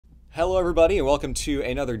Hello everybody and welcome to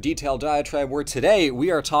another detailed diatribe where today we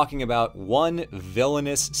are talking about one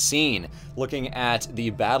villainous scene, looking at the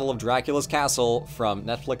Battle of Dracula's Castle from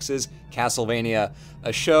Netflix's Castlevania,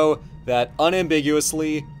 a show that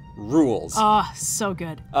unambiguously rules. Oh, so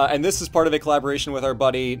good. And this is part of a collaboration with our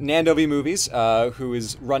buddy Nando V Movies, who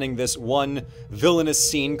is running this one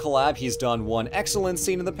villainous scene collab. He's done one excellent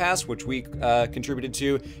scene in the past, which we contributed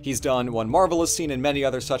to. He's done one marvelous scene and many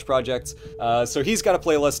other such projects. So he's got a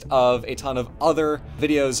playlist of a ton of other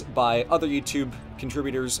videos by other YouTube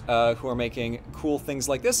contributors who are making cool things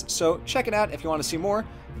like this. So check it out if you want to see more.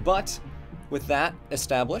 But with that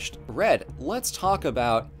established, Red, let's talk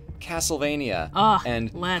about Castlevania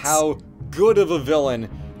and how good of a villain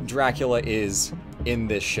Dracula is in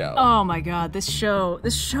this show. Oh my god, this show,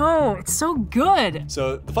 it's so good.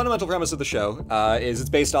 So the fundamental premise of the show is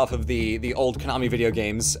it's based off of the old Konami video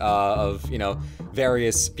games of, you know,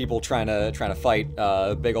 various people trying to fight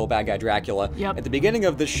big old bad guy Dracula. Yep. At the beginning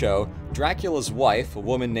of this show, Dracula's wife, a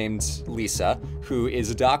woman named Lisa, who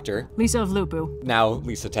is a doctor, Lisa of Lupu, now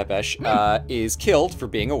Lisa Tepesh, is killed for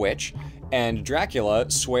being a witch. And Dracula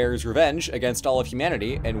swears revenge against all of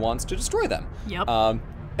humanity and wants to destroy them. Yep. An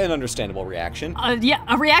understandable reaction. Yeah,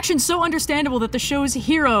 a reaction so understandable that the show's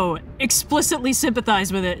hero explicitly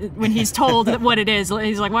sympathized with it when he's told what it is.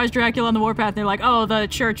 He's like, why is Dracula on the warpath? And they're like, oh, the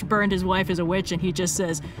church burned his wife as a witch, and he just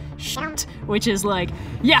says, shit, which is like,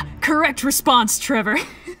 yeah, correct response, Trevor.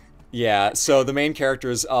 Yeah, so the main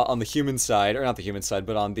characters on the human side, or not the human side,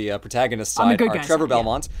 but on the protagonist side, are Trevor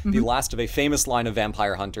Belmont, the last of a famous line of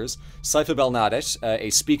vampire hunters, Saifa Belnades, a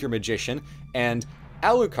speaker magician, and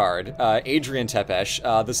Alucard, Adrian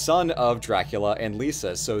Tepesh, the son of Dracula and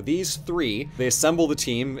Lisa. So these three, they assemble the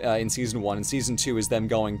team in Season 1, and Season 2 is them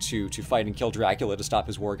going to fight and kill Dracula to stop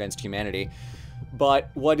his war against humanity. But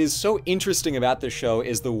what is so interesting about this show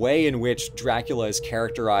is the way in which Dracula is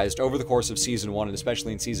characterized over the course of Season 1, and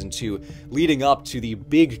especially in Season 2, leading up to the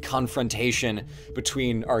big confrontation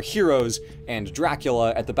between our heroes and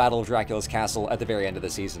Dracula at the Battle of Dracula's Castle at the very end of the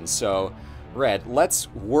season. So, Red, let's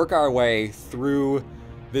work our way through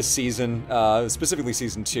this season, specifically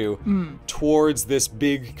Season 2, towards this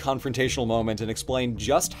big confrontational moment and explain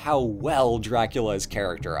just how well Dracula is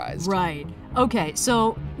characterized. Right. Okay,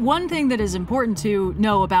 so one thing that is important to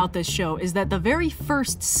know about this show is that the very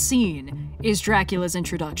first scene is Dracula's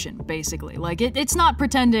introduction, basically. Like, it's not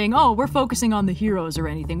pretending, oh, we're focusing on the heroes or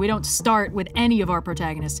anything. We don't start with any of our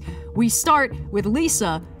protagonists. We start with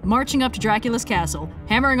Lisa marching up to Dracula's castle,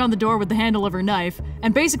 hammering on the door with the handle of her knife,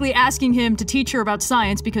 and basically asking him to teach her about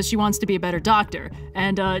science because she wants to be a better doctor.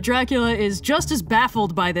 And Dracula is just as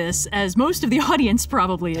baffled by this as most of the audience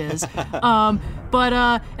probably is.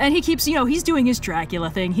 And he keeps, you know, he's doing his Dracula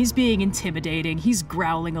thing. He's being intimidating. He's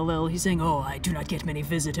growling a little. He's saying, oh, I do not get many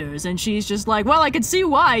visitors. And she's just like, well, I can see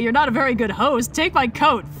why. You're not a very good host. Take my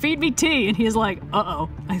coat. Feed me tea. And he's like, uh-oh,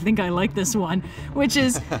 I think I like this one. Which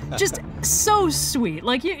is just so sweet.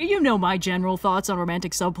 Like, you know my general thoughts on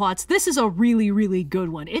romantic subplots. This is a really, really good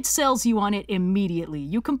one. It sells you on it immediately.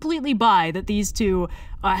 You completely buy that these two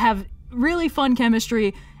have really fun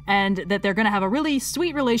chemistry and that they're gonna have a really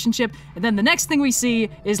sweet relationship, and then the next thing we see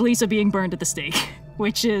is Lisa being burned at the stake,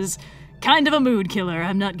 which is kind of a mood killer,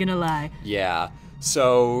 I'm not gonna lie. Yeah.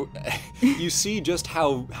 So, you see just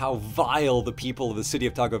how vile the people of the city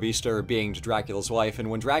of Tago Vista are being to Dracula's wife, and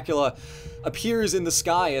when Dracula appears in the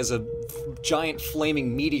sky as a giant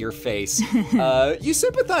flaming meteor face, you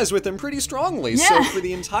sympathize with him pretty strongly. Yeah. So for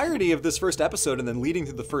the entirety of this first episode and then leading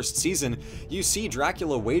through the first season, you see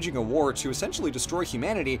Dracula waging a war to essentially destroy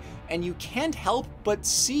humanity, and you can't help but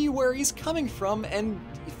see where he's coming from and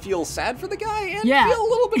feel sad for the guy and feel a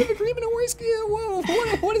little bit of agreement on where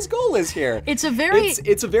he's, what his goal is here. It's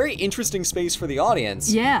a very interesting space for the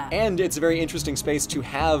audience. Yeah. And it's a very interesting space to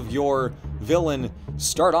have your villain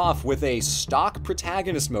start off with a stock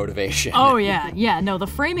protagonist motivation. Oh yeah, yeah, no, the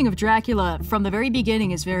framing of Dracula from the very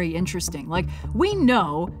beginning is very interesting. Like, we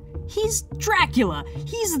know he's Dracula.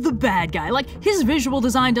 He's the bad guy. Like, his visual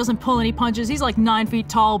design doesn't pull any punches. He's like 9 feet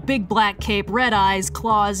tall, big black cape, red eyes,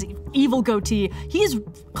 claws, evil goatee. He's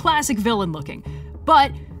classic villain looking.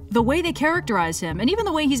 But the way they characterize him, and even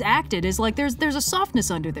the way he's acted, is like there's a softness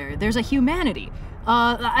under there. There's a humanity.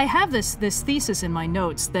 I have this thesis in my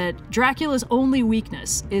notes that Dracula's only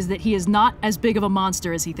weakness is that he is not as big of a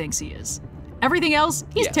monster as he thinks he is. Everything else,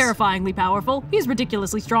 he's terrifyingly powerful. He's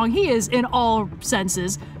ridiculously strong. He is, in all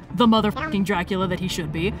senses, the motherfucking Dracula that he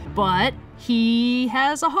should be. But he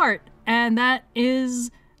has a heart, and that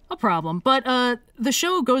is a problem. But the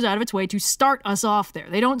show goes out of its way to start us off there.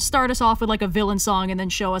 They don't start us off with like a villain song and then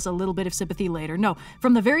show us a little bit of sympathy later. No,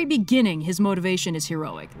 from the very beginning, his motivation is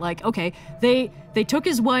heroic. Like, okay, they took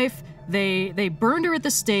his wife They burned her at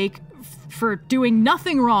the stake for doing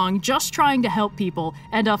nothing wrong, just trying to help people.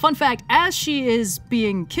 And fun fact, as she is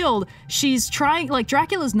being killed, she's trying, like,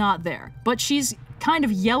 Dracula's not there, but she's kind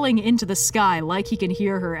of yelling into the sky like he can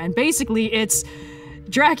hear her, and basically it's,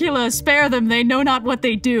 Dracula, spare them, they know not what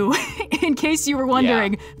they do. In case you were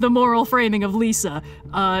wondering, the moral framing of Lisa.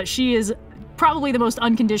 She is probably the most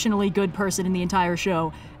unconditionally good person in the entire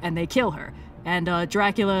show, and they kill her. And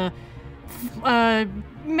Dracula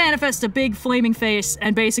manifests a big flaming face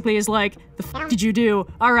and basically is like, the f did you do?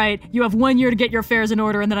 All right, you have 1 year to get your affairs in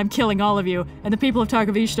order and then I'm killing all of you. And the people of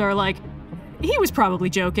Targovishta are like, he was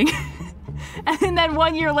probably joking. And then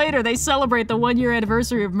 1 year later, they celebrate the 1 year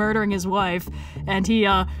anniversary of murdering his wife, and he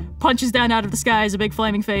punches down out of the sky as a big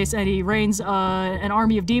flaming face, and he rains an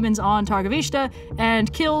army of demons on Targovishta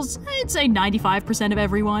and kills, I'd say, 95% of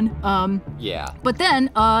everyone. But then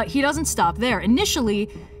he doesn't stop there. Initially,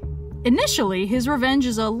 his revenge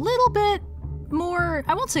is a little bit more,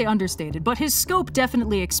 I won't say understated, but his scope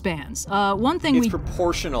definitely expands. One thing it's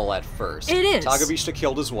proportional at first. It is. Targovishta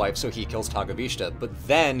killed his wife, so he kills Targovishta, but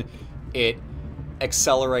then it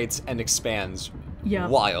accelerates and expands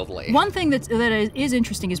wildly. One thing that is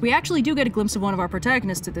interesting is we actually do get a glimpse of one of our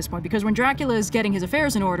protagonists at this point, because when Dracula is getting his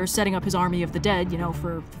affairs in order, setting up his army of the dead, you know,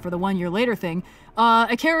 for the 1 year later thing,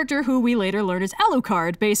 a character who we later learn is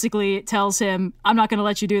Alucard basically tells him, I'm not going to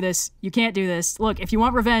let you do this. You can't do this. Look, if you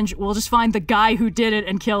want revenge, we'll just find the guy who did it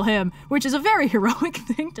and kill him, which is a very heroic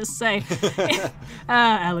thing to say.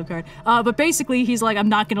 Alucard. But basically, he's like, I'm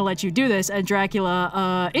not going to let you do this, and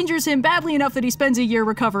Dracula injures him badly enough that he spends a year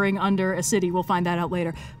recovering under a city. We'll find that out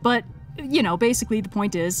later. But, you know, basically the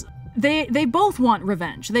point is, they both want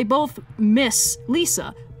revenge. They both miss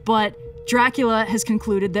Lisa, but Dracula has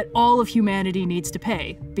concluded that all of humanity needs to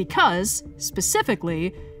pay, because,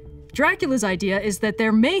 specifically, Dracula's idea is that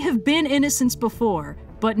there may have been innocents before,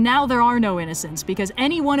 but now there are no innocents, because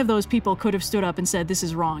any one of those people could have stood up and said, this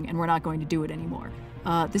is wrong, and we're not going to do it anymore.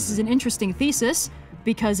 This is an interesting thesis,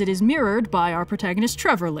 because it is mirrored by our protagonist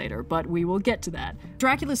Trevor later, but we will get to that.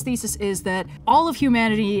 Dracula's thesis is that all of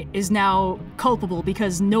humanity is now culpable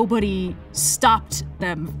because nobody stopped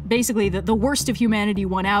them. Basically, the worst of humanity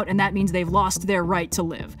won out, and that means they've lost their right to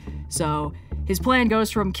live. So his plan goes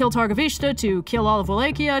from kill Targovishta to kill all of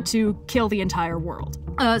Wallachia to kill the entire world.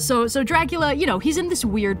 So Dracula, you know, he's in this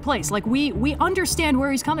weird place. Like, we understand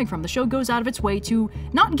where he's coming from. The show goes out of its way to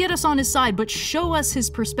not get us on his side, but show us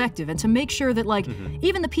his perspective, and to make sure that, like,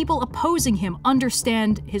 even the people opposing him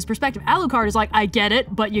understand his perspective. Alucard is like, I get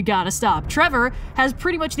it, but you gotta stop. Trevor has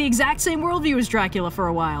pretty much the exact same worldview as Dracula for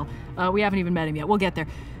a while. We haven't even met him yet. We'll get there.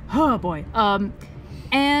 Oh, boy.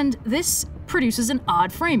 And this produces an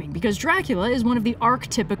odd framing, because Dracula is one of the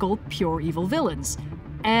archetypical pure evil villains.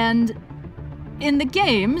 And in the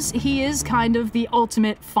games, he is kind of the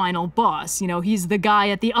ultimate final boss. You know, he's the guy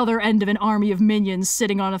at the other end of an army of minions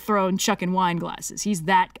sitting on a throne chucking wine glasses. He's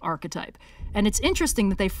that archetype. And it's interesting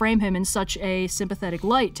that they frame him in such a sympathetic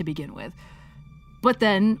light to begin with. But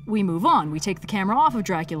then we move on. We take the camera off of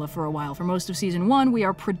Dracula for a while. For most of season 1, we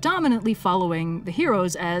are predominantly following the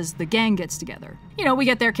heroes as the gang gets together. You know, we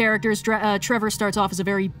get their characters. Trevor starts off as a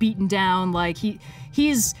very beaten down, like,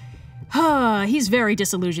 he's very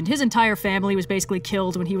disillusioned. His entire family was basically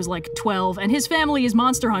killed when he was like 12, and his family is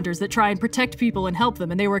monster hunters that try and protect people and help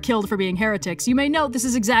them, and they were killed for being heretics. You may note this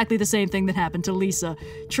is exactly the same thing that happened to Lisa.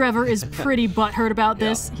 Trevor is pretty butthurt about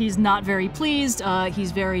this. He's not very pleased.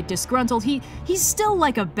 He's very disgruntled. He's still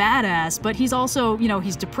like a badass, but he's also, you know,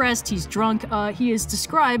 he's depressed, he's drunk. He is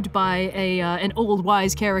described by an old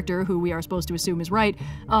wise character who we are supposed to assume is right,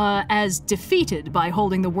 as defeated by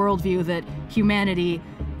holding the worldview that humanity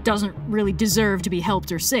doesn't really deserve to be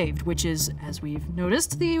helped or saved, which is, as we've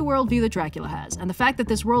noticed, the worldview that Dracula has. And the fact that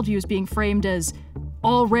this worldview is being framed as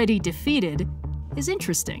already defeated is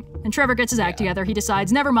interesting. And Trevor gets his act together. He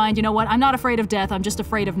decides, never mind, you know what, I'm not afraid of death, I'm just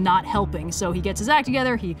afraid of not helping. So he gets his act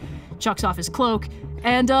together, he chucks off his cloak,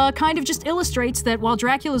 and kind of just illustrates that while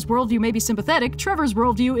Dracula's worldview may be sympathetic, Trevor's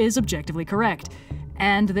worldview is objectively correct.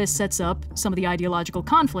 And this sets up some of the ideological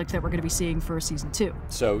conflict that we're going to be seeing for season 2.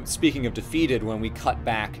 So, speaking of defeated, when we cut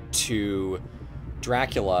back to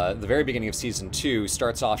Dracula, the very beginning of season 2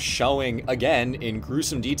 starts off showing, again, in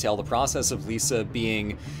gruesome detail, the process of Lisa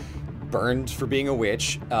being burned for being a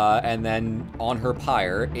witch, and then on her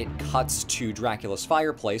pyre, it cuts to Dracula's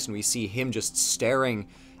fireplace, and we see him just staring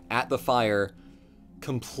at the fire,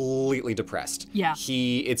 completely depressed. Yeah.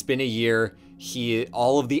 It's been a year.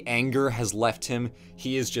 All of the anger has left him.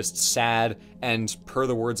 He is just sad, and per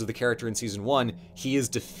the words of the character in season 1, he is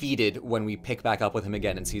defeated when we pick back up with him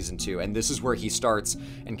again in season 2. And this is where he starts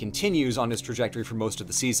and continues on his trajectory for most of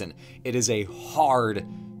the season. It is a hard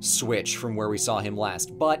switch from where we saw him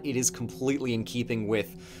last, but it is completely in keeping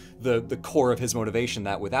with the core of his motivation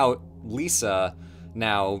that without Lisa,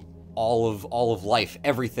 now all of life,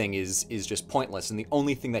 everything is just pointless, and the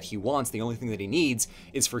only thing that he wants, the only thing that he needs,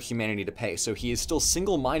 is for humanity to pay. So he is still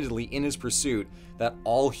single-mindedly in his pursuit that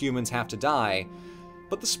all humans have to die,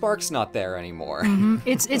 but the spark's not there anymore. Mm-hmm.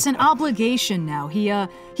 It's an obligation now. He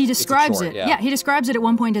describes it. Yeah, he describes it at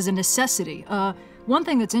one point as a necessity. One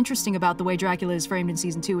thing that's interesting about the way Dracula is framed in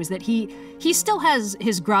season 2 is that he still has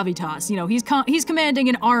his gravitas. You know, he's commanding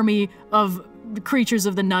an army of creatures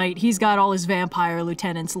of the night. He's got all his vampire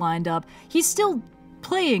lieutenants lined up. He's still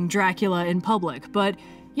playing Dracula in public, but,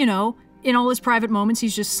 you know, in all his private moments,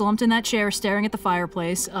 he's just slumped in that chair staring at the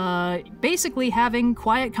fireplace, basically having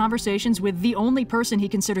quiet conversations with the only person he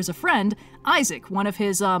considers a friend, Isaac, one of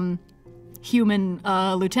his human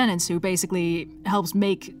lieutenants who basically helps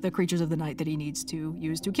make the creatures of the night that he needs to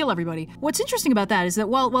use to kill everybody. What's interesting about that is that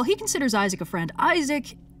while he considers Isaac a friend,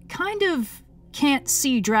 Isaac kind of can't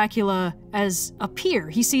see Dracula as a peer.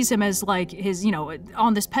 He sees him as like his, you know,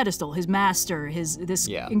 on this pedestal, his master, this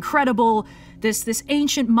incredible, this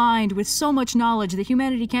ancient mind with so much knowledge that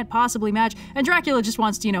humanity can't possibly match. And Dracula just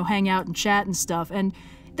wants to, you know, hang out and chat and stuff. And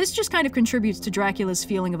this just kind of contributes to Dracula's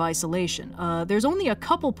feeling of isolation. There's only a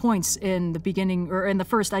couple points in the beginning, or in the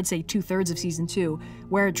first, I'd say 2/3 of season 2,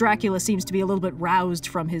 where Dracula seems to be a little bit roused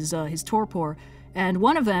from his torpor. And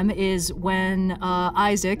one of them is when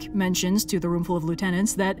Isaac mentions to the roomful of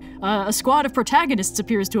lieutenants that a squad of protagonists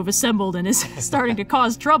appears to have assembled and is starting to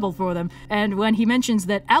cause trouble for them. And when he mentions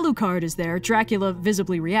that Alucard is there, Dracula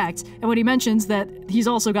visibly reacts. And when he mentions that he's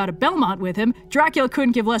also got a Belmont with him, Dracula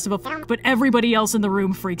couldn't give less of a fuck, but everybody else in the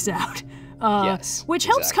room freaks out. Which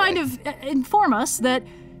helps kind of inform us that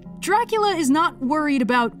Dracula is not worried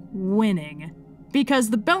about winning. Because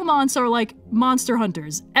the Belmonts are like monster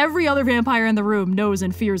hunters. Every other vampire in the room knows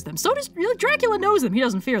and fears them. So does Dracula knows them. He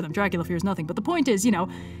doesn't fear them. Dracula fears nothing. But the point is, you know,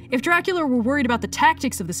 if Dracula were worried about the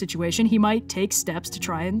tactics of the situation, he might take steps to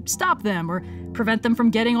try and stop them or prevent them from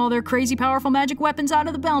getting all their crazy powerful magic weapons out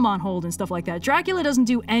of the Belmont hold and stuff like that. Dracula doesn't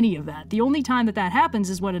do any of that. The only time that happens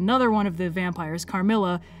is when another one of the vampires,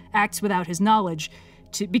 Carmilla, acts without his knowledge.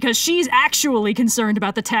 Because she's actually concerned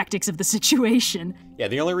about the tactics of the situation. Yeah,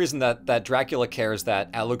 the only reason that Dracula cares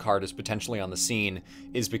that Alucard is potentially on the scene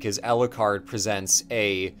is because Alucard presents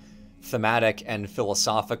a thematic and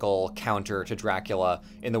philosophical counter to Dracula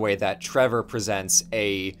in the way that Trevor presents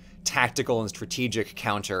a tactical and strategic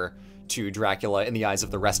counter to Dracula in the eyes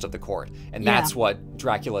of the rest of the court. And that's what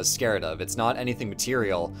Dracula is scared of. It's not anything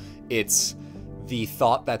material. It's the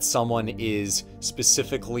thought that someone is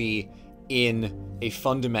specifically in a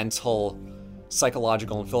fundamental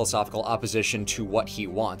psychological and philosophical opposition to what he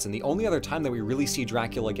wants. And the only other time that we really see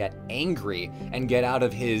Dracula get angry and get out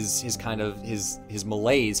of his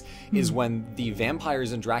malaise is when the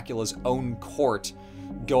vampires in Dracula's own court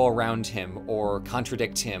go around him or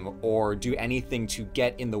contradict him or do anything to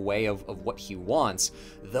get in the way of what he wants.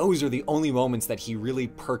 Those are the only moments that he really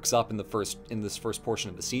perks up in this first portion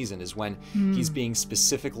of the season, is when he's being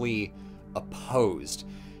specifically opposed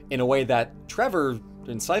in a way that Trevor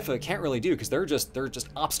and Sypha can't really do, because they're just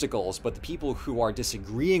obstacles, but the people who are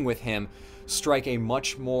disagreeing with him strike a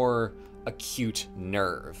much more acute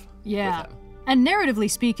nerve with him. And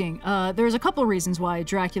narratively speaking, there's a couple reasons why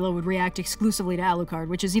Dracula would react exclusively to Alucard,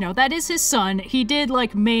 which is, you know, that is his son. He did,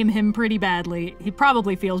 like, maim him pretty badly. He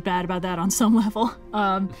probably feels bad about that on some level.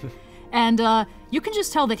 And you can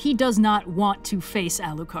just tell that he does not want to face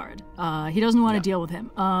Alucard. He doesn't want to deal with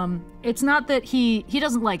him. It's not that he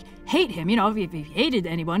doesn't, like, hate him. You know, if he hated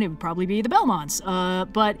anyone, it would probably be the Belmonts.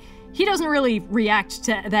 But he doesn't really react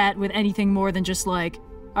to that with anything more than just like,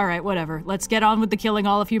 all right, whatever. Let's get on with the killing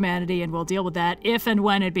all of humanity, and we'll deal with that if and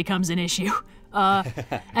when it becomes an issue.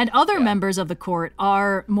 And other members of the court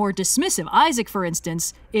are more dismissive. Isaac, for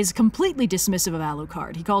instance, is completely dismissive of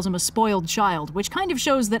Alucard. He calls him a spoiled child, which kind of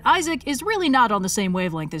shows that Isaac is really not on the same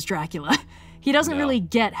wavelength as Dracula. He doesn't really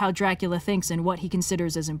get how Dracula thinks and what he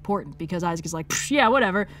considers as important, because Isaac is like, yeah,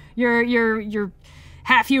 whatever. Your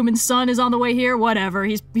half-human son is on the way here, whatever.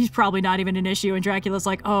 He's probably not even an issue. And Dracula's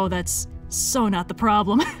like, oh, that's so not the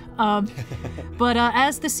problem. But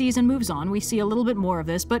as the season moves on, we see a little bit more of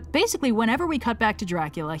this. But basically, whenever we cut back to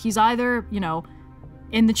Dracula, he's either, you know,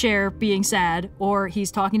 in the chair being sad, or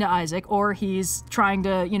he's talking to Isaac, or he's trying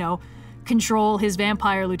to, you know, control his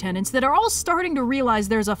vampire lieutenants that are all starting to realize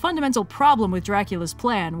there's a fundamental problem with Dracula's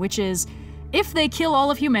plan, which is, if they kill all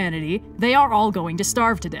of humanity, they are all going to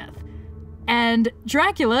starve to death. And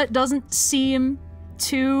Dracula doesn't seem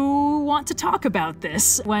to want to talk about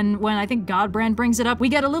this. When I think Godbrand brings it up, we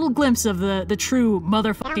get a little glimpse of the true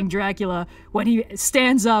motherfucking Dracula when he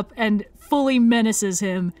stands up and fully menaces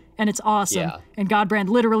him, and it's awesome. Yeah. And Godbrand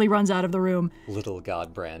literally runs out of the room. Little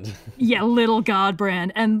Godbrand. Yeah, little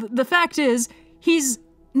Godbrand. And the fact is, he's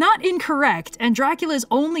not incorrect, and Dracula is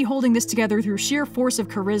only holding this together through sheer force of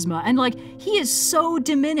charisma, and like, he is so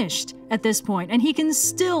diminished at this point, and he can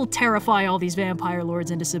still terrify all these vampire lords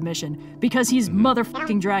into submission, because he's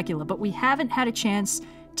motherfucking Dracula, but we haven't had a chance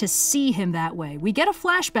to see him that way. We get a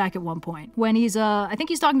flashback at one point when he's, I think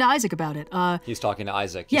he's talking to Isaac about it. He's talking to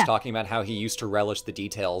Isaac. He's talking about how he used to relish the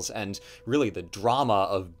details and really the drama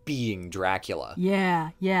of being Dracula.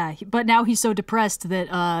 Yeah. But now he's so depressed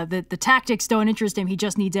that the tactics don't interest him. He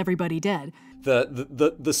just needs everybody dead.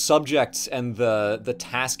 The subject and the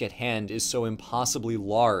task at hand is so impossibly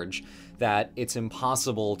large that it's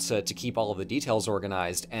impossible to keep all of the details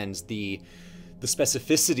organized, and the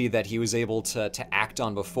specificity that he was able to act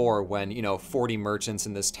on before when, 40 merchants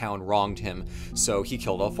in this town wronged him, so he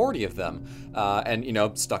killed all 40 of them,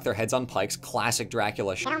 and, stuck their heads on pikes, classic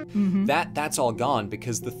Dracula shit. Mm-hmm. That's all gone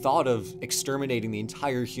because the thought of exterminating the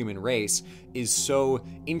entire human race is so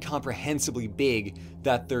incomprehensibly big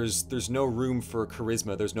that there's no room for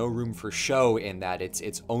charisma, there's no room for show in that.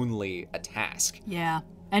 It's only a task. Yeah.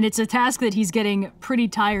 And it's a task that he's getting pretty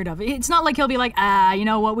tired of. It's not like he'll be like, you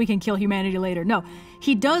know what, we can kill humanity later. No,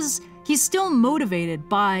 he's still motivated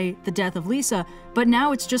by the death of Lisa, but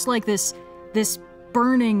now it's just like this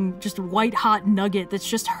burning, just white hot nugget that's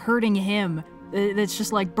just hurting him. That's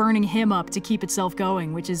just like burning him up to keep itself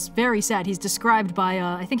going, which is very sad. He's described by,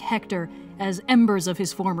 I think, Hector as embers of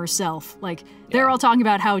his former self. Like, they're all talking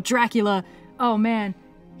about how Dracula, oh man,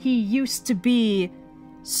 he used to be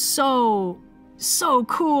so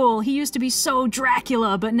cool. He used to be so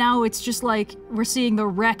Dracula, but now it's just like we're seeing the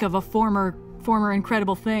wreck of a former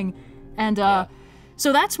incredible thing. And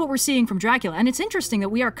so that's what we're seeing from Dracula. And it's interesting that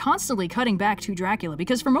we are constantly cutting back to Dracula,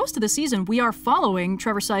 because for most of the season we are following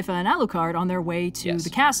Trevor, Sypha, and Alucard on their way to the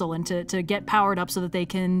castle and to get powered up so that they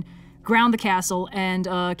can ground the castle and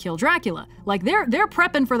kill Dracula. Like, they're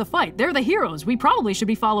prepping for the fight. They're the heroes. We probably should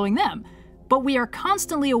be following them. But we are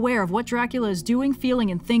constantly aware of what Dracula is doing,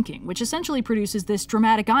 feeling, and thinking, which essentially produces this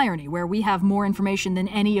dramatic irony where we have more information than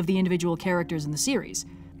any of the individual characters in the series.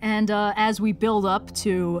 And as we build up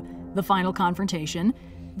to the final confrontation,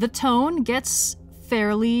 the tone gets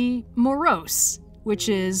fairly morose, which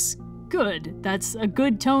is good. That's a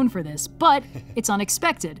good tone for this, but it's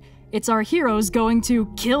unexpected. It's our heroes going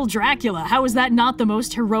to kill Dracula. How is that not the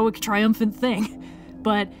most heroic, triumphant thing?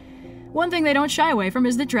 But one thing they don't shy away from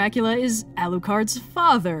is that Dracula is Alucard's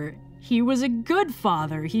father. He was a good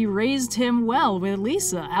father. He raised him well with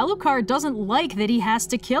Lisa. Alucard doesn't like that he has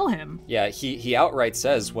to kill him. Yeah, he outright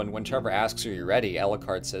says, when Trevor asks, are you ready?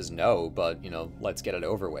 Alucard says no, but, let's get it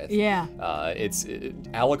over with. Yeah.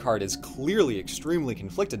 Alucard is clearly extremely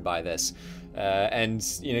conflicted by this. And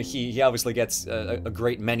he obviously gets a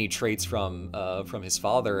great many traits from his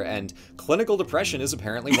father, and clinical depression is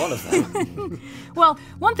apparently one of them. Well,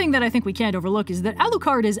 one thing that I think we can't overlook is that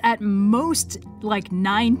Alucard is at most like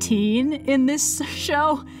 19 in this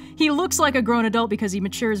show. He looks like a grown adult because he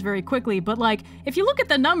matures very quickly, but like, if you look at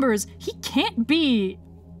the numbers, he can't be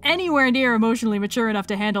anywhere near emotionally mature enough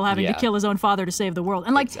to handle having to kill his own father to save the world.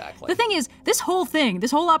 And like, the thing is, this whole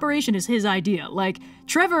operation is his idea. Like,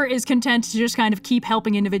 Trevor is content to just kind of keep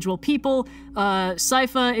helping individual people.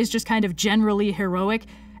 Sypha is just kind of generally heroic.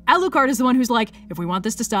 Alucard is the one who's like, if we want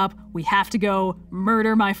this to stop, we have to go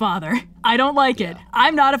murder my father. I don't like it.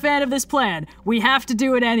 I'm not a fan of this plan. We have to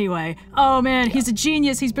do it anyway. Oh man, he's a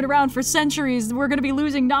genius. He's been around for centuries. We're going to be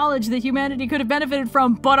losing knowledge that humanity could have benefited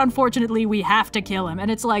from, but unfortunately we have to kill him. And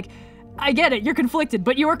it's like, I get it, you're conflicted,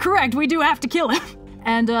 but you are correct. We do have to kill him.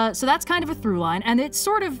 And so that's kind of a through line, and it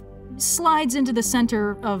sort of slides into the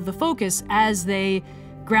center of the focus as they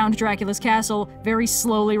ground Dracula's castle, very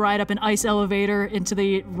slowly ride up an ice elevator into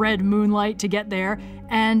the red moonlight to get there,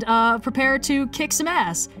 and prepare to kick some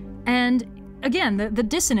ass. And again, the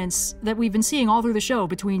dissonance that we've been seeing all through the show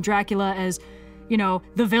between Dracula as, the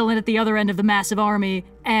villain at the other end of the massive army,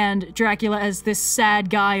 and Dracula as this sad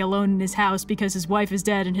guy alone in his house because his wife is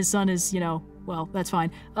dead and his son is, well, that's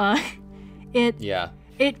fine.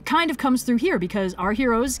 It kind of comes through here because our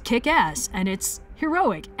heroes kick ass, and it's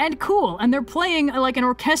heroic and cool, and they're playing like an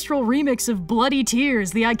orchestral remix of Bloody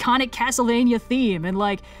Tears, the iconic Castlevania theme, and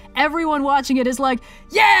like everyone watching it is like,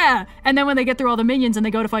 yeah! And then when they get through all the minions and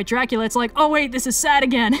they go to fight Dracula, it's like, oh wait, this is sad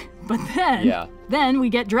again. But then we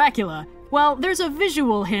get Dracula, Well, there's a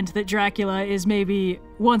visual hint that Dracula is maybe,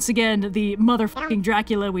 once again, the motherfucking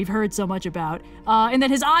Dracula we've heard so much about, and that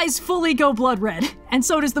his eyes fully go blood red, and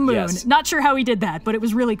so does the moon. Yes. Not sure how he did that, but it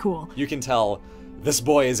was really cool. You can tell this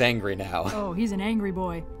boy is angry now. Oh, he's an angry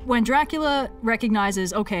boy. When Dracula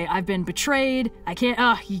recognizes, okay, I've been betrayed,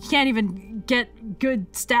 you can't even get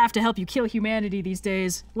good staff to help you kill humanity these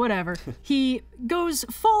days, whatever. He goes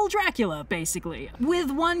full Dracula, basically,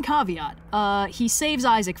 with one caveat. He saves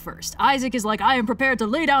Isaac first. Isaac is like, I am prepared to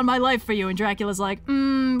lay down my life for you, and Dracula's like,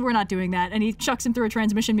 we're not doing that, and he chucks him through a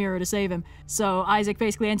transmission mirror to save him. So Isaac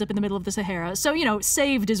basically ends up in the middle of the Sahara. So,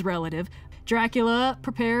 saved is relative. Dracula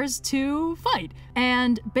prepares to fight.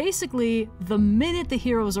 And basically, the minute the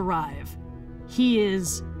heroes arrive, he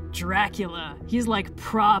is Dracula. He's like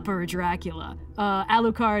proper Dracula.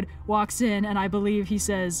 Alucard walks in, and I believe he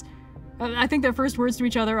says, I think their first words to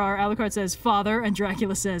each other are, Alucard says, father, and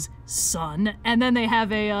Dracula says, son. And then they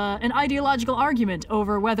have an ideological argument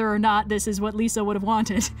over whether or not this is what Lisa would have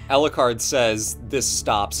wanted. Alucard says, this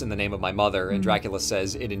stops in the name of my mother, and Dracula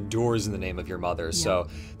says, it endures in the name of your mother. Yeah. So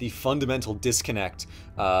the fundamental disconnect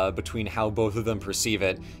between how both of them perceive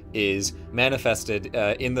it is manifested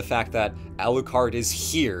in the fact that Alucard is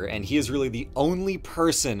here, and he is really the only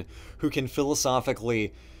person who can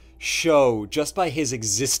philosophically show, just by his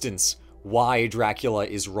existence, why Dracula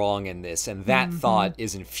is wrong in this, and that thought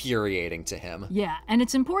is infuriating to him. Yeah, and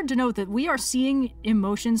it's important to note that we are seeing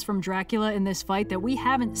emotions from Dracula in this fight that we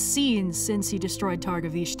haven't seen since he destroyed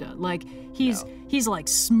Targovishta. Like, he's like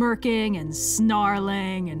smirking and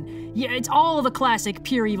snarling, and yeah, it's all the classic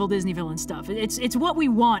pure evil Disney villain stuff. It's what we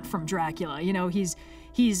want from Dracula.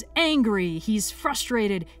 He's angry, he's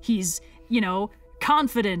frustrated, he's,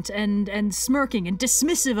 confident and smirking and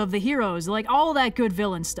dismissive of the heroes, like all that good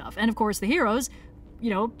villain stuff. And of course the heroes,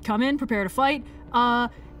 come in, prepare to fight,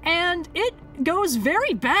 and it goes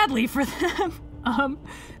very badly for them.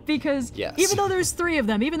 Because even though there's three of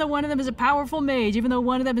them, even though one of them is a powerful mage, even though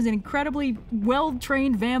one of them is an incredibly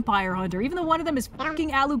well-trained vampire hunter, even though one of them is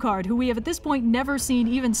fucking Alucard, who we have at this point never seen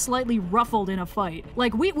even slightly ruffled in a fight.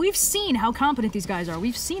 Like, we've seen how competent these guys are.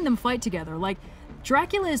 We've seen them fight together. Like,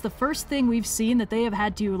 Dracula is the first thing we've seen that they have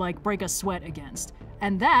had to, break a sweat against.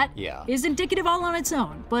 And that is indicative all on its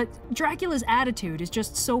own. But Dracula's attitude is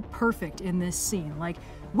just so perfect in this scene. Like,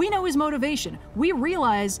 we know his motivation. We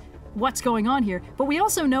realize what's going on here, but we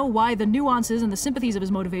also know why the nuances and the sympathies of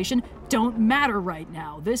his motivation don't matter right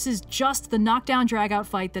now. This is just the knockdown, drag-out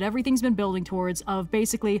fight that everything's been building towards, of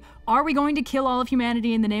basically, are we going to kill all of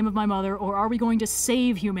humanity in the name of my mother, or are we going to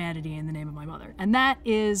save humanity in the name of my mother? And that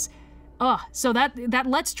is... so that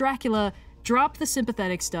lets Dracula drop the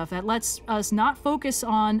sympathetic stuff. That lets us not focus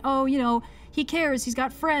on, he cares, he's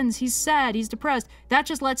got friends, he's sad, he's depressed. That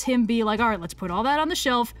just lets him be like, all right, let's put all that on the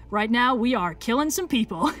shelf. Right now, we are killing some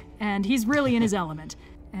people. And he's really in his element.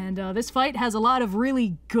 And this fight has a lot of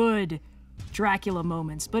really good Dracula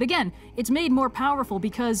moments. But again, it's made more powerful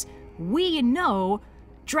because we know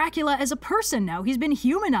Dracula as a person now. He's been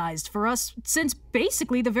humanized for us since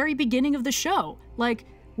basically the very beginning of the show. Like,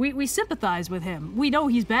 we sympathize with him. We know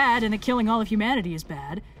he's bad and that killing all of humanity is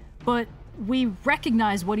bad, but we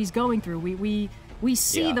recognize what he's going through. We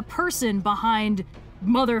see the person behind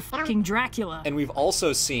motherfucking Dracula. And we've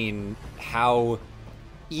also seen how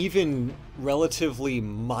even relatively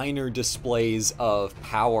minor displays of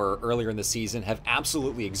power earlier in the season have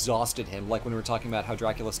absolutely exhausted him. Like when we were talking about how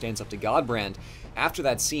Dracula stands up to Godbrand, after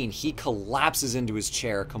that scene, he collapses into his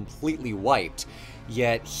chair, completely wiped.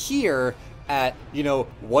 Yet here, at,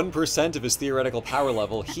 1% of his theoretical power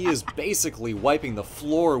level, he is basically wiping the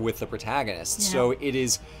floor with the protagonist. Yeah. So it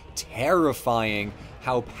is terrifying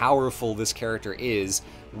how powerful this character is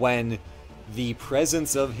when the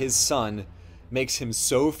presence of his son makes him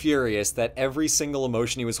so furious that every single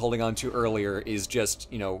emotion he was holding on to earlier is just,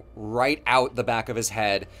 right out the back of his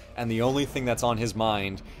head, and the only thing that's on his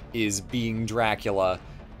mind is being Dracula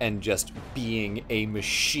and just being a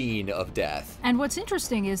machine of death. And what's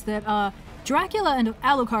interesting is that Dracula and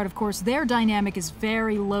Alucard, of course, their dynamic is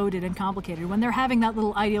very loaded and complicated. When they're having that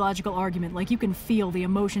little ideological argument, like, you can feel the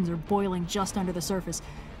emotions are boiling just under the surface.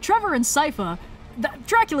 Trevor and Sypha,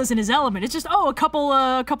 Dracula's in his element. It's just, a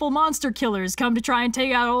couple monster killers come to try and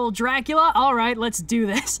take out old Dracula. All right, let's do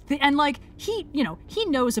this. And he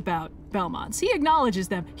knows about Belmonts. He acknowledges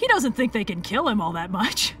them. He doesn't think they can kill him all that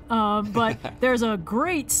much. But there's a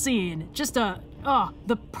great scene, just the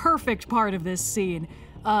perfect part of this scene,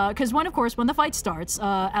 Because when the fight starts,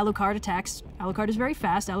 Alucard attacks. Alucard is very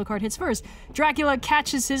fast. Alucard hits first. Dracula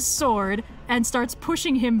catches his sword and starts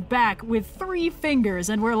pushing him back with 3 fingers,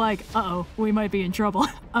 and we're like, uh-oh, we might be in trouble.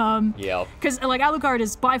 Yep. Because, like, Alucard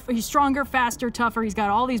is he's stronger, faster, tougher, he's got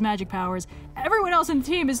all these magic powers. Everyone else in the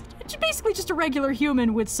team is basically just a regular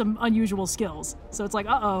human with some unusual skills. So it's like,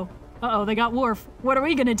 uh-oh, they got Worf. What are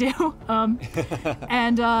we gonna do?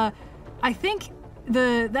 And I think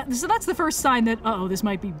so that's the first sign that, uh-oh, this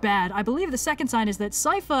might be bad. I believe the second sign is that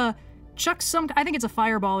Sypha chucks I think it's a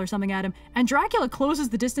fireball or something at him, and Dracula closes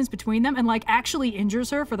the distance between them and, like, actually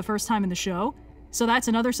injures her for the first time in the show. So that's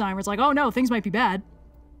another sign where it's like, oh no, things might be bad.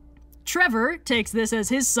 Trevor takes this as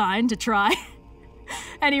his sign to try,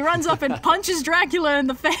 and he runs up and punches Dracula in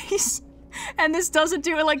the face. And this doesn't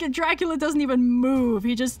do it, like, Dracula doesn't even move.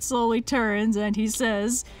 He just slowly turns and he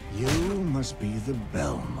says, "You must be the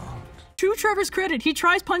Belmont." To Trevor's credit, he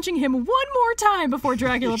tries punching him one more time before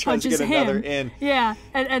Dracula punches him. Another in. Yeah,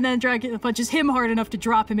 and then Dracula punches him hard enough to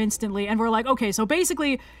drop him instantly, and we're like, okay, so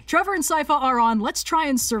basically, Trevor and Sypha are on, let's try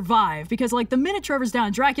and survive, because, like, the minute Trevor's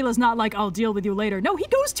down, Dracula's not like, I'll deal with you later. No, he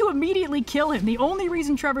goes to immediately kill him. The only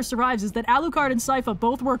reason Trevor survives is that Alucard and Sypha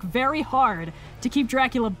both work very hard to keep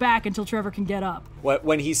Dracula back until Trevor can get up.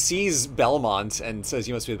 When he sees Belmont and says,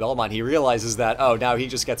 "You must be the Belmont," he realizes that, oh, now he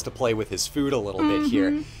just gets to play with his food a little bit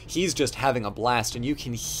here. He's just having a blast, and you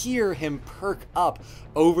can hear him perk up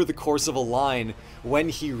over the course of a line when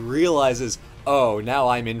he realizes, oh, now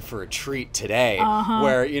I'm in for a treat today.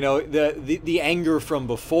 Where, you know, the anger from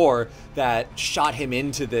before that shot him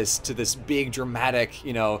into this big dramatic,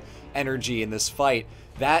 you know, energy in this fight,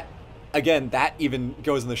 that even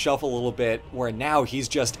goes on the shelf a little bit, where now he's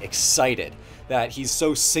just excited. That he's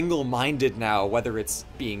so single-minded now, whether it's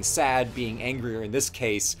being sad, being angry, or in this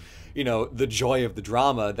case, you know, the joy of the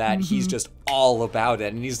drama, that he's just all about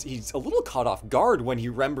it. And he's a little caught off guard when he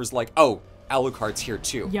remembers, like, oh, Alucard's here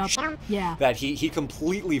too. Yup. Yeah. That he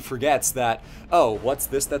completely forgets that, oh, what's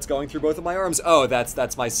this that's going through both of my arms? Oh,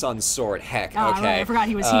 that's my son's sword. Heck, okay. Right, I forgot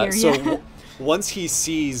he was here. So once he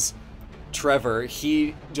sees Trevor,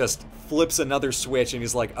 he just flips another switch and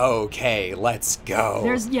he's like, okay, let's go.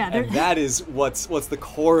 And that is what's the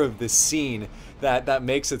core of this scene that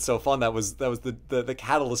makes it so fun. That was the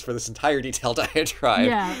catalyst for this entire detailed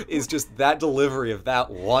diatribe. Is just that delivery of that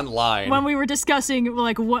one line. When we were discussing,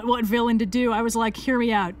 like, what villain to do, I was like, hear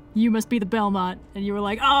me out. You must be the Belmont. And you were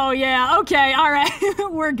like, oh yeah, okay, all right,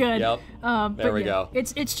 we're good. Yep. There we go.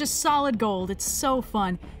 It's just solid gold. It's so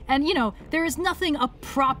fun. And, you know, there is nothing a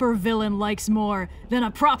proper villain likes more than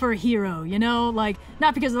a proper hero, you know? Like,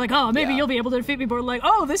 not because they're like, oh, maybe you'll be able to defeat me, but like,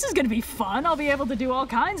 oh, this is gonna be fun. I'll be able to do all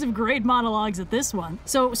kinds of great monologues at this one.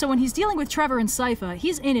 So when he's dealing with Trevor and Sypha,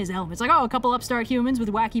 he's in his element. It's like, oh, a couple upstart humans with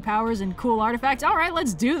wacky powers and cool artifacts. All right,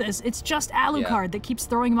 let's do this. It's just Alucard that keeps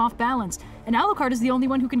throwing him off balance. And Alucard is the only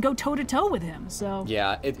one who can go toe-to-toe with him, so...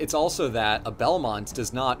 Yeah, it's also that a Belmont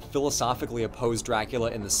does not philosophically oppose Dracula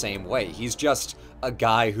in the same way. He's just a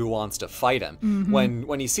guy who wants to fight him.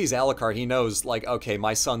 When he sees Alucard, he knows, like, okay,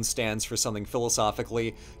 my son stands for something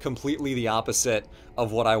philosophically completely the opposite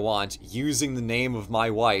of what I want, using the name of my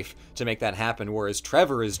wife to make that happen, whereas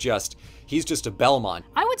Trevor is he's just a Belmont.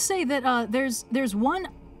 I would say that there's one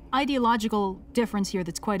ideological difference here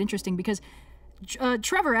that's quite interesting, because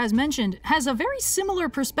Trevor, as mentioned, has a very similar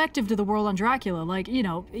perspective to the world on Dracula. Like, you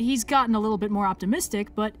know, he's gotten a little bit more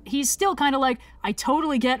optimistic, but he's still kind of like, I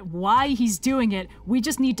totally get why he's doing it. We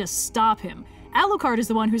just need to stop him. Alucard is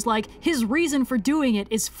the one who's like, his reason for doing it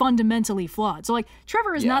is fundamentally flawed. So, like,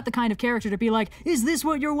 Trevor is not the kind of character to be like, is this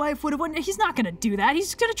what your wife would have wanted? He's not gonna do that.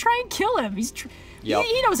 He's gonna try and kill him.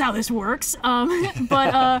 He knows how this works.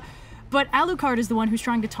 But Alucard is the one who's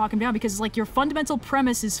trying to talk him down, because, like, your fundamental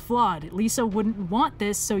premise is flawed. Lisa wouldn't want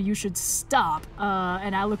this, so you should stop.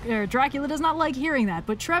 And Dracula does not like hearing that.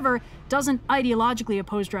 But Trevor doesn't ideologically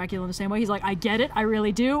oppose Dracula in the same way. He's like, I get it, I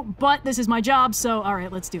really do, but this is my job, so all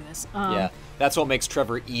right, let's do this. That's what makes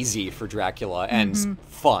Trevor easy for Dracula and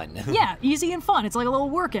fun. Yeah, easy and fun. It's like a little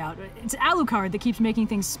workout. It's Alucard that keeps making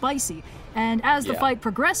things spicy. And as the fight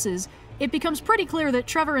progresses, it becomes pretty clear that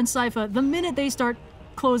Trevor and Sypha, the minute they start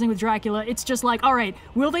closing with Dracula, it's just like, all right,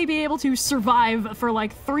 will they be able to survive for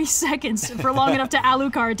like 3 seconds for long enough to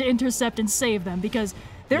Alucard to intercept and save them? Because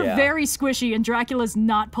they're very squishy and Dracula's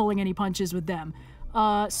not pulling any punches with them.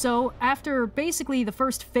 So after basically the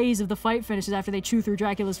first phase of the fight finishes, after they chew through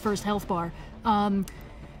Dracula's first health bar,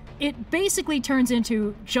 it basically turns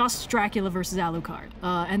into just Dracula versus Alucard.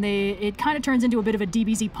 And it kind of turns into a bit of a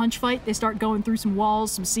DBZ punch fight. They start going through some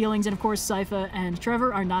walls, some ceilings, and of course Sypha and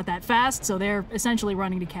Trevor are not that fast, so they're essentially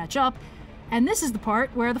running to catch up. And this is the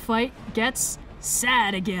part where the fight gets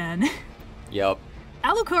sad again. Yep.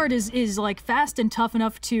 Alucard is like fast and tough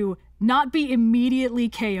enough to not be immediately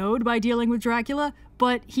KO'd by dealing with Dracula,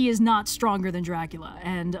 but he is not stronger than Dracula.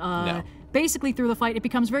 And No. basically through the fight, it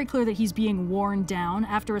becomes very clear that he's being worn down.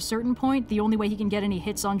 After a certain point, the only way he can get any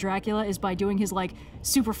hits on Dracula is by doing his like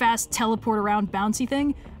super fast teleport around bouncy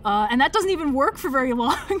thing. And that doesn't even work for very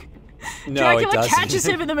long. No, Dracula it doesn't. catches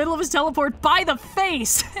him in the middle of his teleport by the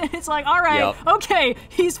face. It's like, all right, Yep. okay,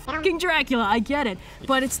 he's fucking Dracula, I get it.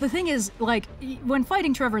 But the thing is, like, when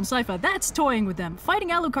fighting Trevor and Sypha, that's toying with them. Fighting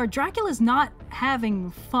Alucard, Dracula's not having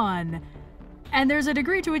fun. And there's a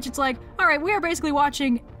degree to which it's like, all right, we are basically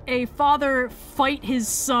watching a father fight his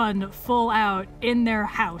son full out in their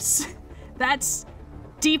house. That's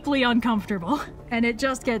deeply uncomfortable. And it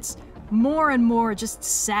just gets more and more just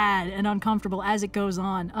sad and uncomfortable as it goes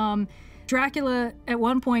on. Dracula at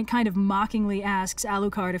one point kind of mockingly asks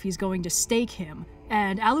Alucard if he's going to stake him,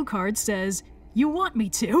 and Alucard says, "You want me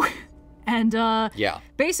to?" And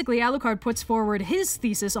basically Alucard puts forward his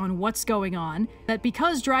thesis on what's going on, that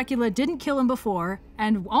because Dracula didn't kill him before,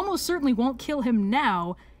 and almost certainly won't kill him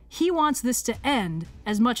now, he wants this to end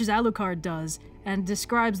as much as Alucard does, and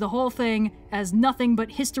describes the whole thing as nothing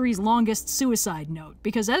but history's longest suicide note.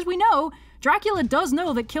 Because as we know, Dracula does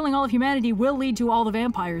know that killing all of humanity will lead to all the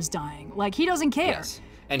vampires dying. Like, he doesn't care. Yes.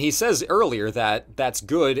 And he says earlier that that's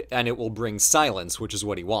good and it will bring silence, which is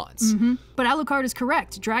what he wants. Mm-hmm. But Alucard is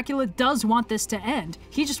correct. Dracula does want this to end.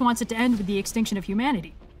 He just wants it to end with the extinction of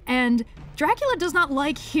humanity. And Dracula does not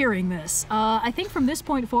like hearing this. I think from this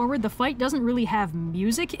point forward, the fight doesn't really have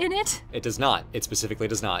music in it. It does not. It specifically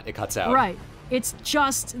does not. It cuts out. Right. It's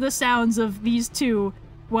just the sounds of these two,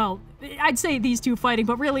 well, I'd say these two fighting,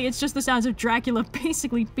 but really it's just the sounds of Dracula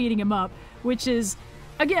basically beating him up, which is,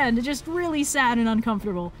 again, just really sad and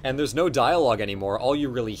uncomfortable. And there's no dialogue anymore. All you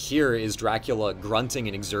really hear is Dracula grunting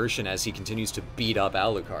in exertion as he continues to beat up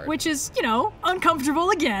Alucard. Which is, you know,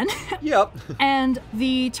 uncomfortable again. Yep. And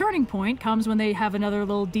the turning point comes when they have another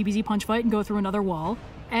little DBZ punch fight and go through another wall,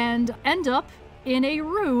 and end up in a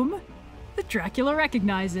room that Dracula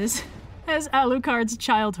recognizes as Alucard's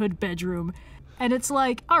childhood bedroom. And it's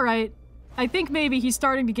like, all right, I think maybe he's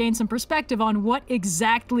starting to gain some perspective on what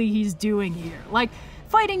exactly he's doing here. Like,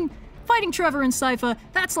 fighting Trevor and Sypha,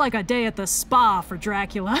 that's like a day at the spa for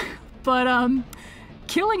Dracula. But,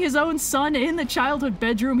 killing his own son in the childhood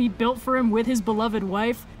bedroom he built for him with his beloved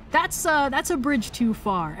wife, that's a bridge too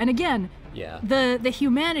far. And again, yeah. the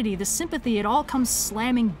humanity, the sympathy, it all comes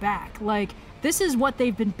slamming back. Like, this is what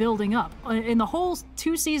they've been building up. In the whole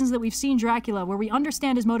 2 seasons that we've seen Dracula, where we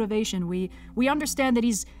understand his motivation, we understand that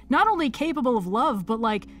he's not only capable of love, but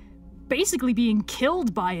like basically being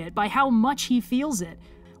killed by it, by how much he feels it.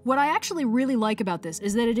 What I actually really like about this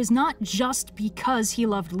is that it is not just because he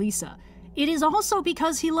loved Lisa. It is also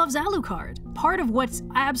because he loves Alucard. Part of what's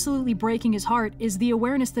absolutely breaking his heart is the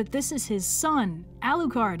awareness that this is his son,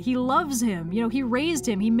 Alucard. He loves him. You know, he raised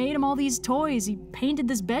him. He made him all these toys. He painted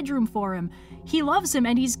this bedroom for him. He loves him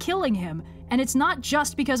and he's killing him. And it's not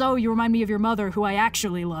just because, oh, you remind me of your mother who I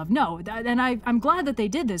actually love. No, and I'm glad that they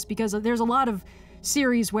did this, because there's a lot of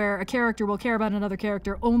series where a character will care about another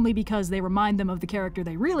character only because they remind them of the character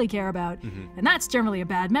they really care about, and that's generally a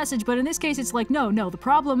bad message. But in this case, it's like, no, the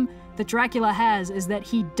problem that Dracula has is that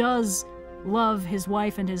he does love his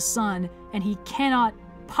wife and his son, and he cannot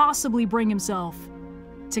possibly bring himself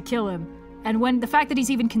to kill him. And when the fact that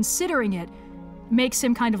he's even considering it makes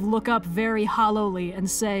him kind of look up very hollowly and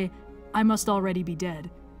say, I must already be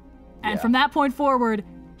dead. And from that point forward,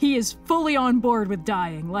 he is fully on board with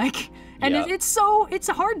dying. Like, and it's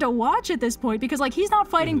hard to watch at this point, because like, he's not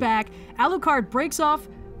fighting back. Alucard breaks off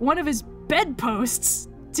one of his bedposts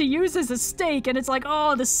to use as a stake, and it's like,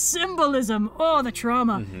 oh, the symbolism, oh, the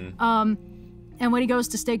trauma. And when he goes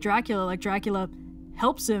to stake Dracula, like, Dracula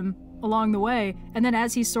helps him along the way, and then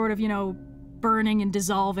as he's sort of, you know, burning and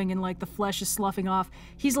dissolving and like the flesh is sloughing off,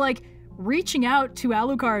 he's like reaching out to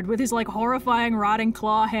Alucard with his like horrifying rotting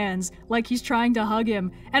claw hands, like he's trying to hug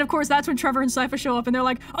him. And of course that's when Trevor and Sypha show up and they're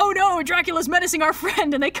like, oh no, Dracula's menacing our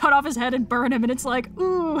friend, and they cut off his head and burn him, and it's like,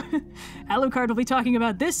 ooh, Alucard will be talking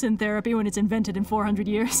about this in therapy when it's invented in 400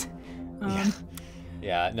 years.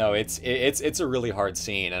 No, it's a really hard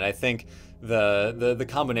scene, and I think the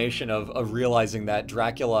combination of realizing that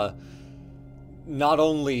Dracula not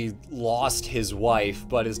only lost his wife,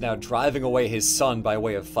 but is now driving away his son by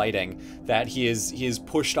way of fighting, that he is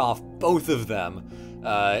pushed off both of them,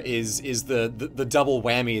 is the double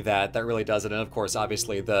whammy that really does it. And of course,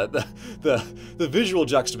 obviously, the visual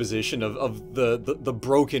juxtaposition of the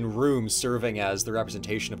broken room serving as the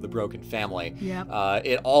representation of the broken family.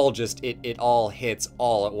 It all hits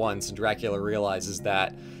all at once, and Dracula realizes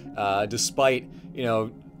that despite, you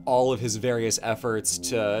know, all of his various efforts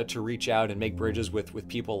to reach out and make bridges with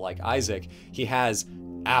people like Isaac, he has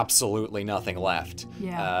absolutely nothing left.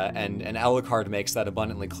 Yeah. And Alucard makes that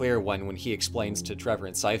abundantly clear when he explains to Trevor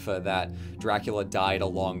and Sypha that Dracula died a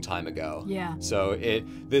long time ago. Yeah. So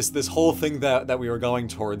this whole thing that we were going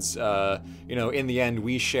towards, you know, in the end,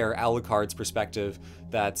 we share Alucard's perspective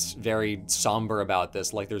that's very somber about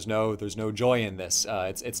this. Like, there's no joy in this.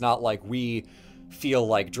 It's not like we feel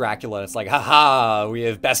like Dracula. It's like, haha, we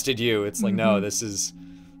have bested you. It's like, no, this is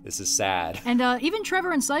sad. And even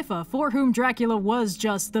Trevor and Sypha, for whom Dracula was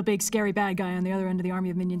just the big scary bad guy on the other end of the army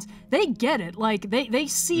of minions, they get it. Like, they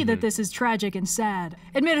see that this is tragic and sad.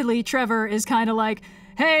 Admittedly, Trevor is kind of like,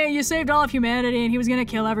 hey, you saved all of humanity and he was gonna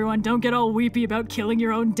kill everyone. Don't get all weepy about killing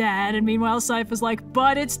your own dad. And meanwhile, Sypha's like,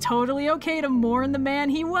 but it's totally okay to mourn the man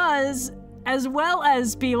he was, as well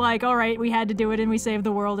as be like, all right, we had to do it and we saved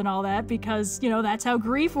the world and all that, because, you know, that's how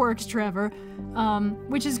grief works, Trevor.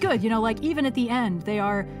 Which is good, you know, like, even at the end, they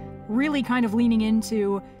are really kind of leaning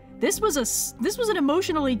into, this was an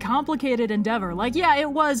emotionally complicated endeavor. Like, yeah,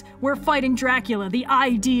 it was, we're fighting Dracula, the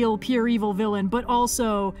ideal pure evil villain, but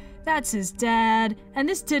also, that's his dad, and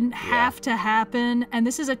this didn't have to happen, and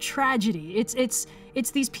this is a tragedy. It's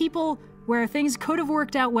these people where things could have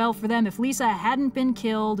worked out well for them if Lisa hadn't been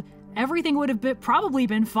killed. Everything would have probably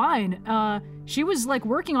been fine. She was, like,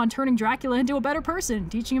 working on turning Dracula into a better person,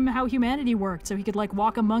 teaching him how humanity worked so he could, like,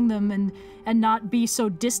 walk among them and not be so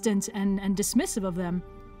distant and dismissive of them.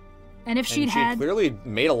 And if she clearly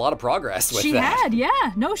made a lot of progress with that. She had,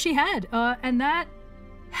 yeah. No, she had. And that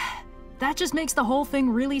just makes the whole thing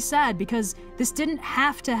really sad, because this didn't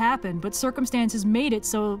have to happen, but circumstances made it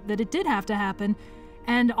so that it did have to happen.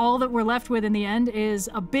 And all that we're left with in the end is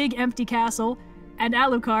a big empty castle, and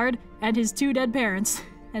Alucard, and his 2 dead parents.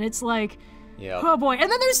 And it's like, oh boy.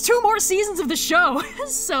 And then there's 2 more seasons of the show.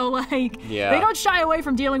 So, like, they don't shy away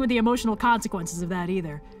from dealing with the emotional consequences of that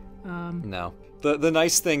either. No. The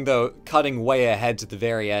nice thing, though, cutting way ahead to the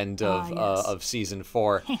very end of season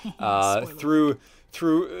 4,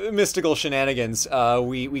 through mystical shenanigans,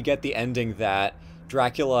 we get the ending that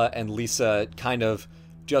Dracula and Lisa kind of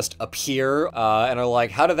just appear and are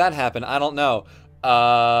like, how did that happen? I don't know.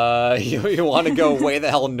 You want to go way the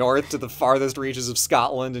hell north to the farthest reaches of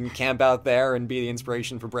Scotland and camp out there and be the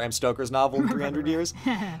inspiration for Bram Stoker's novel in 300 years?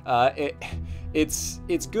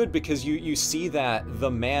 It's good because you see that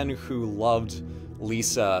the man who loved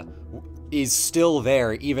Lisa is still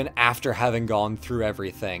there even after having gone through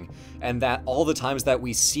everything, and that all the times that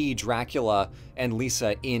we see Dracula and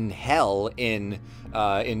Lisa in hell in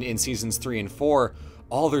seasons 3 and 4,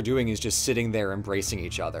 all they're doing is just sitting there embracing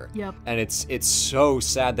each other. Yep. And it's so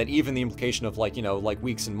sad that even the implication of, like, you know, like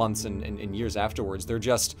weeks and months and years afterwards, they're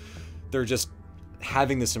just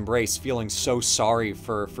having this embrace, feeling so sorry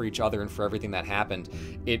for each other and for everything that happened.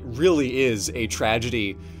 It really is a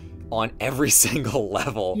tragedy on every single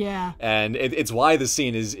level. Yeah. And it's why the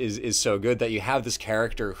scene is so good, that you have this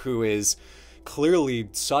character who is clearly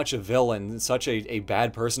such a villain, such a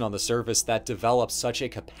bad person on the surface, that develops such a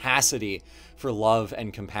capacity for love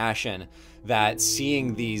and compassion, that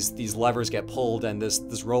seeing these levers get pulled and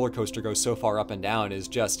this roller coaster goes so far up and down is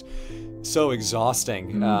just so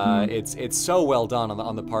exhausting. It's so well done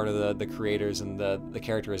on the part of the creators and the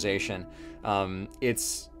characterization.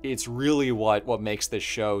 It's really what makes this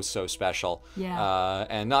show so special. Yeah.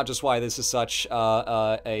 And not just why this is such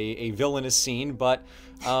a villainous scene, but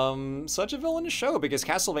such a villainous show, because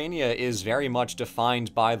Castlevania is very much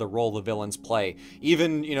defined by the role the villains play.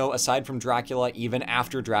 Even, you know, aside from Dracula, even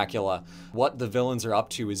after Dracula, what the villains are up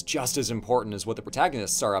to is just as important as what the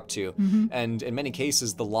protagonists are up to. And in many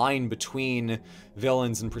cases, the line between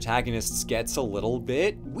villains and protagonists gets a little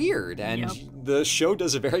bit weird, and the show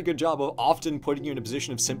does a very good job of often putting you in a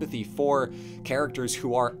position of sympathy for characters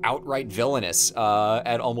who are outright villainous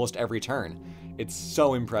at almost every turn. It's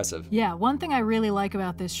so impressive. Yeah, one thing I really like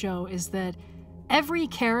about this show is that every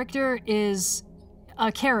character is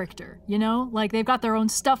a character, you know? Like, they've got their own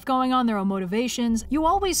stuff going on, their own motivations. You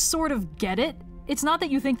always sort of get it. It's not that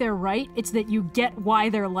you think they're right, it's that you get why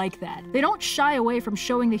they're like that. They don't shy away from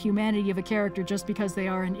showing the humanity of a character just because they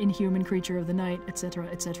are an inhuman creature of the night, etc.,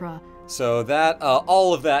 etc. So that,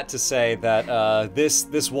 all of that to say that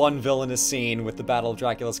this one villainous scene with the Battle of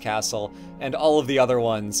Dracula's Castle and all of the other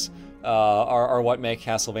ones are what make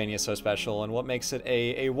Castlevania so special, and what makes it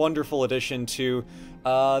a wonderful addition to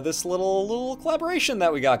this little collaboration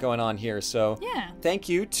that we got going on here. So yeah, thank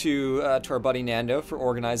you to our buddy Nando for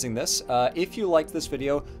organizing this. If you liked this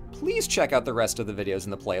video, please check out the rest of the videos in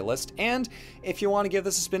the playlist, and if you want to give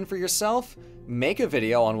this a spin for yourself, make a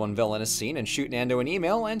video on one villainous scene and shoot Nando an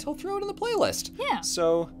email, and he'll throw it in the playlist. Yeah.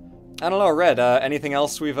 So I don't know, Red, anything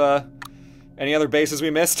else any other bases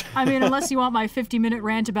we missed? I mean, unless you want my 50-minute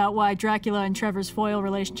rant about why Dracula and Trevor's foil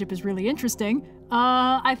relationship is really interesting,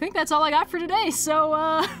 I think that's all I got for today, so,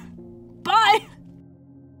 bye!